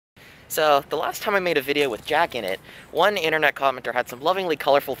So, the last time I made a video with Jack in it, one internet commenter had some lovingly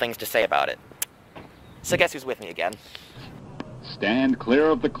colorful things to say about it. So guess who's with me again? Stand clear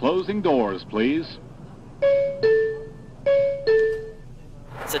of the closing doors, please.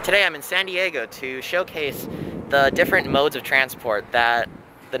 So today I'm in San Diego to showcase the different modes of transport that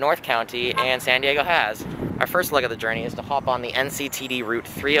the North County and San Diego has. Our first leg of the journey is to hop on the NCTD Route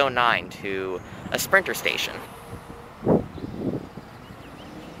 309 to a Sprinter station.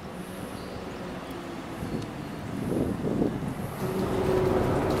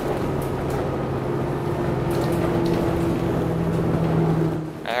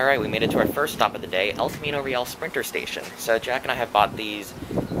 Alright, we made it to our first stop of the day, El Camino Real Sprinter Station. So Jack and I have bought these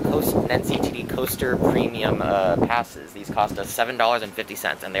NCTD Coaster Premium passes. These cost us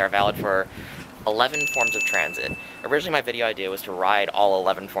 $7.50, and they are valid for 11 forms of transit. Originally my video idea was to ride all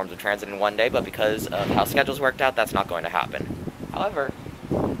 11 forms of transit in one day, but because of how schedules worked out, that's not going to happen. However,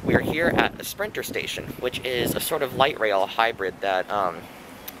 we are here at the Sprinter Station, which is a sort of light rail hybrid that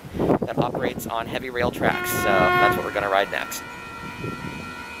operates on heavy rail tracks, so that's what we're going to ride next.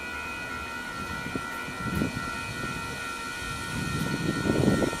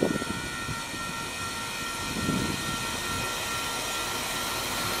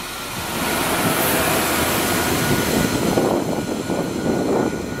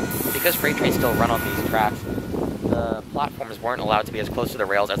 Because freight trains still run on these tracks, the platforms weren't allowed to be as close to the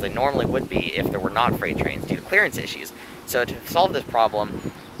rails as they normally would be if there were not freight trains due to clearance issues. So to solve this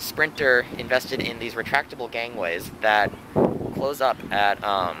problem, Sprinter invested in these retractable gangways that close up at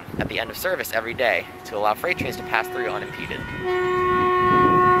the end of service every day to allow freight trains to pass through unimpeded.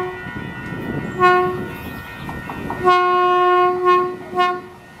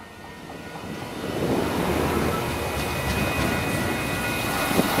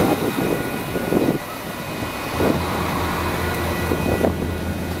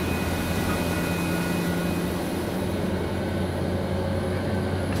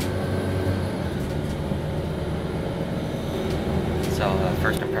 So,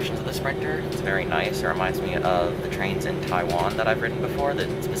 first impressions of the Sprinter, it's very nice. It reminds me of the trains in Taiwan that I've ridden before,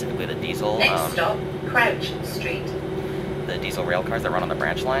 specifically the diesel. Next stop, Crouch Street. The diesel rail cars that run on the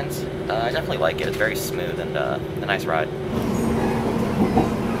branch lines. I definitely like it. It's very smooth and a nice ride.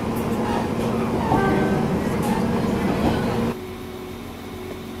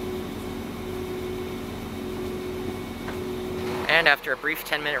 And after a brief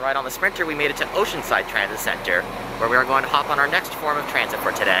 10-minute ride on the Sprinter, we made it to Oceanside Transit Center, where we are going to hop on our next form of transit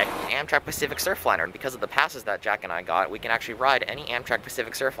for today, Amtrak Pacific Surfliner. And because of the passes that Jack and I got, we can actually ride any Amtrak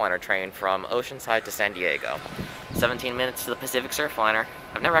Pacific Surfliner train from Oceanside to San Diego. 17 minutes to the Pacific Surfliner.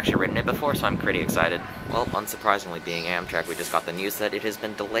 I've never actually ridden it before, so I'm pretty excited. Well, unsurprisingly, being Amtrak, we just got the news that it has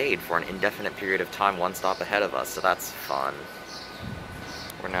been delayed for an indefinite period of time, one stop ahead of us, so that's fun.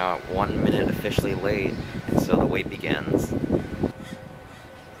 We're now at 1 minute officially late, and so the wait begins.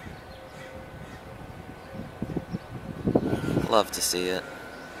 Love to see it.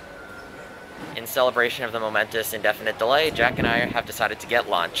 In celebration of the momentous indefinite delay, Jack and I have decided to get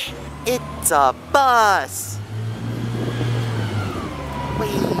lunch. It's a bus! Whee!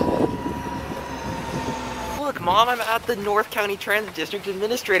 Look, Mom, I'm at the North County Transit District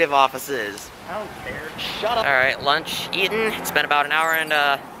Administrative Offices. I don't care. Shut up. Alright, lunch eaten. It's been about an hour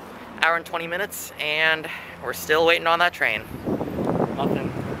and 20 minutes, and we're still waiting on that train. Nothing.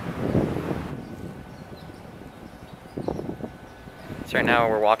 So right now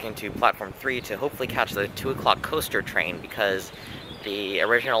we're walking to platform 3 to hopefully catch the 2 o'clock coaster train, because the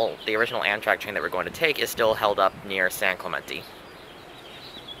original Amtrak train that we're going to take is still held up near San Clemente.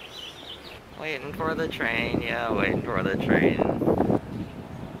 Waiting for the train, yeah, waiting for the train.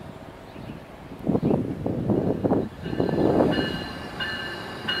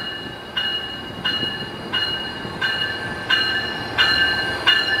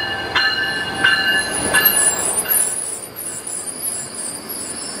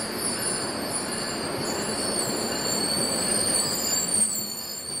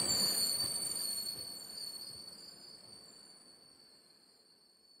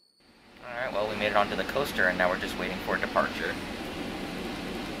 Alright, well, we made it onto the coaster, and now we're just waiting for departure.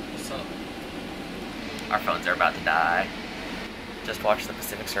 What's up? Our phones are about to die. Just watched the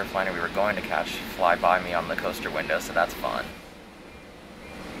Pacific Surfliner we were going to catch fly by me on the coaster window, so that's fun.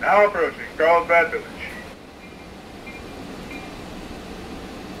 Now approaching Carlsbad Village.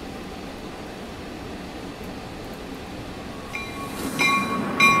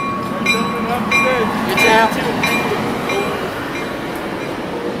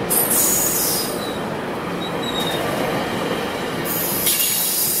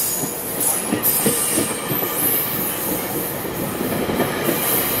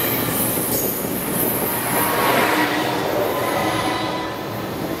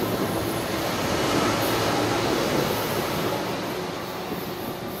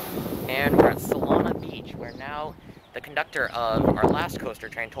 conductor of our last coaster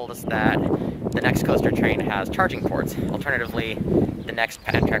train told us that the next coaster train has charging ports. Alternatively, the next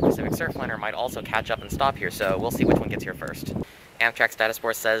Amtrak Pacific Surfliner might also catch up and stop here, so we'll see which one gets here first. Amtrak status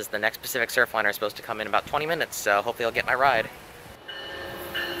board says the next Pacific Surfliner is supposed to come in about 20 minutes, so hopefully I'll get my ride.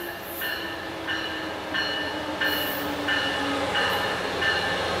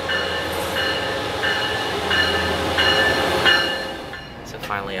 So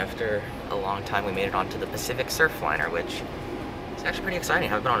finally, after a long time, we made it onto the Pacific Surfliner, which is actually pretty exciting. I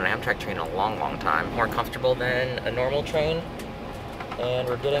haven't been on an Amtrak train in a long, long time. More comfortable than a normal train, and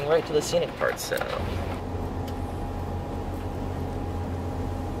we're getting right to the scenic part, so...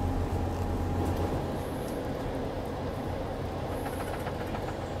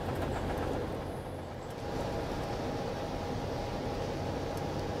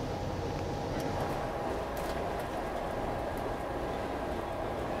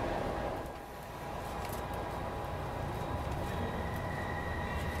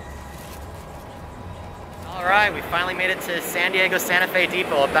 Alright, we finally made it to San Diego Santa Fe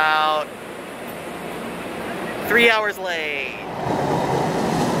Depot, about 3 hours late.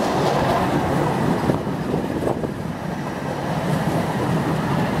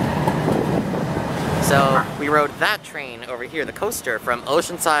 So we rode that train over here, the coaster, from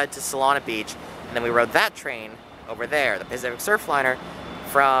Oceanside to Solana Beach, and then we rode that train over there, the Pacific Surfliner,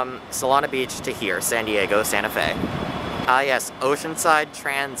 from Solana Beach to here, San Diego, Santa Fe. Ah yes, Oceanside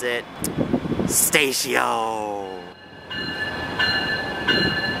Transit Station.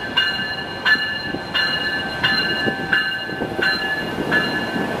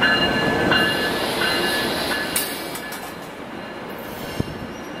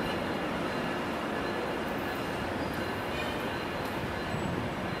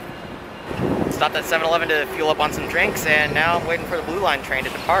 Stopped at 7-Eleven to fuel up on some drinks, and now I'm waiting for the Blue Line train to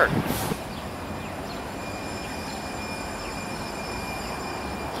depart.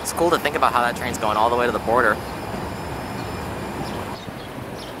 It's cool to think about how that train's going all the way to the border.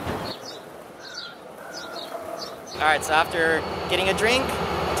 Alright, so after getting a drink,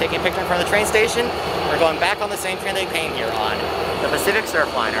 taking a picture in front of the train station, we're going back on the same train they came here on, the Pacific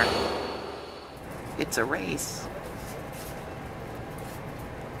Surfliner. It's a race.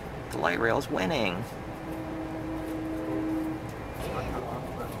 The light rail's winning.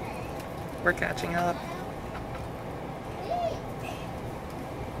 We're catching up.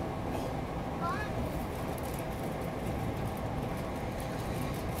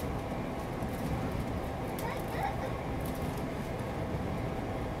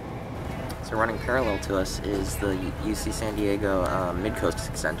 So running parallel to us is the UC San Diego Mid-Coast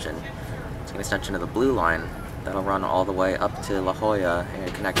extension. It's an extension of the Blue Line that'll run all the way up to La Jolla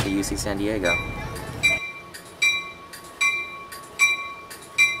and connect to UC San Diego.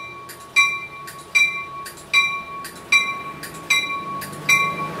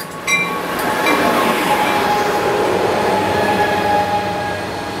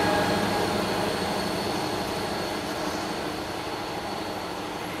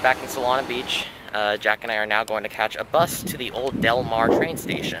 Back in Solana Beach, Jack and I are now going to catch a bus to the old Del Mar train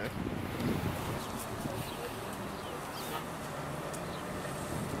station.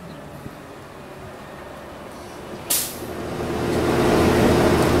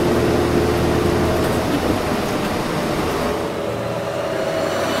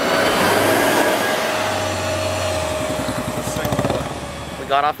 We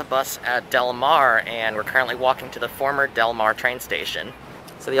got off the bus at Del Mar, and we're currently walking to the former Del Mar train station.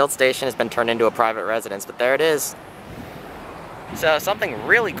 So the old station has been turned into a private residence, but there it is. So something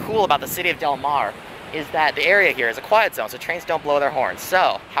really cool about the city of Del Mar is that the area here is a quiet zone, so trains don't blow their horns.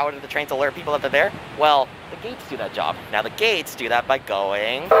 So how do the trains alert people that they're there? Well, the gates do that job. Now the gates do that by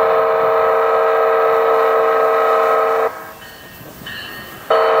going...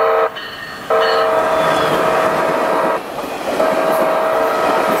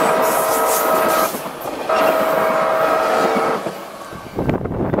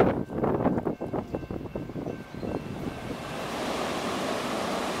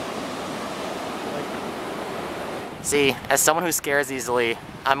 See, as someone who scares easily,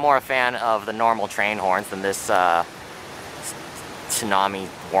 I'm more a fan of the normal train horns than this tsunami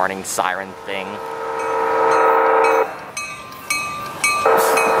warning siren thing.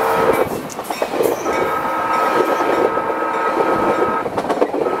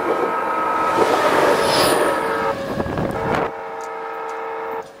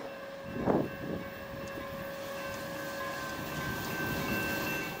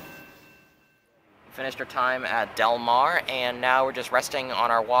 Finished our time at Del Mar, and now we're just resting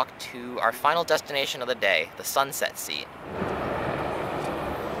on our walk to our final destination of the day, the Sunset Seat.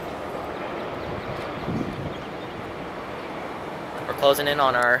 closing in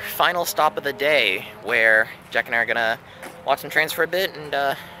on our final stop of the day, where Jack and I are gonna watch some trains for a bit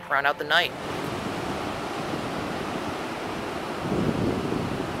and round out the night.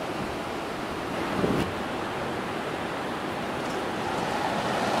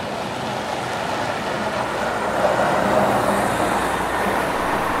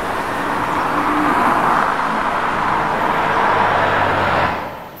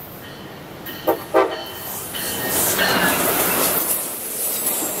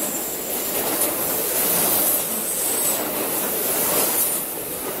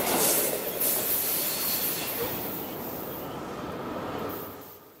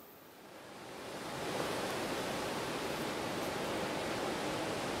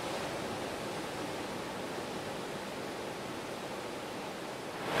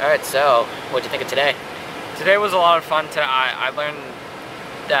 Alright, so, what'd you think of today? Today was a lot of fun. I learned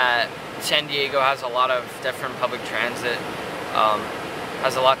that San Diego has a lot of different public transit,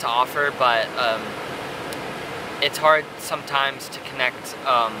 has a lot to offer, but it's hard sometimes to connect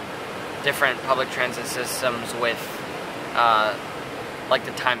different public transit systems with like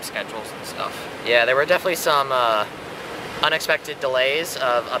the time schedules and stuff. Yeah, there were definitely some unexpected delays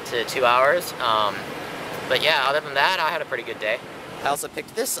of up to 2 hours, but yeah, other than that, I had a pretty good day. I also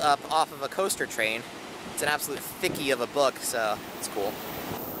picked this up off of a coaster train. It's an absolute thickie of a book, so it's cool.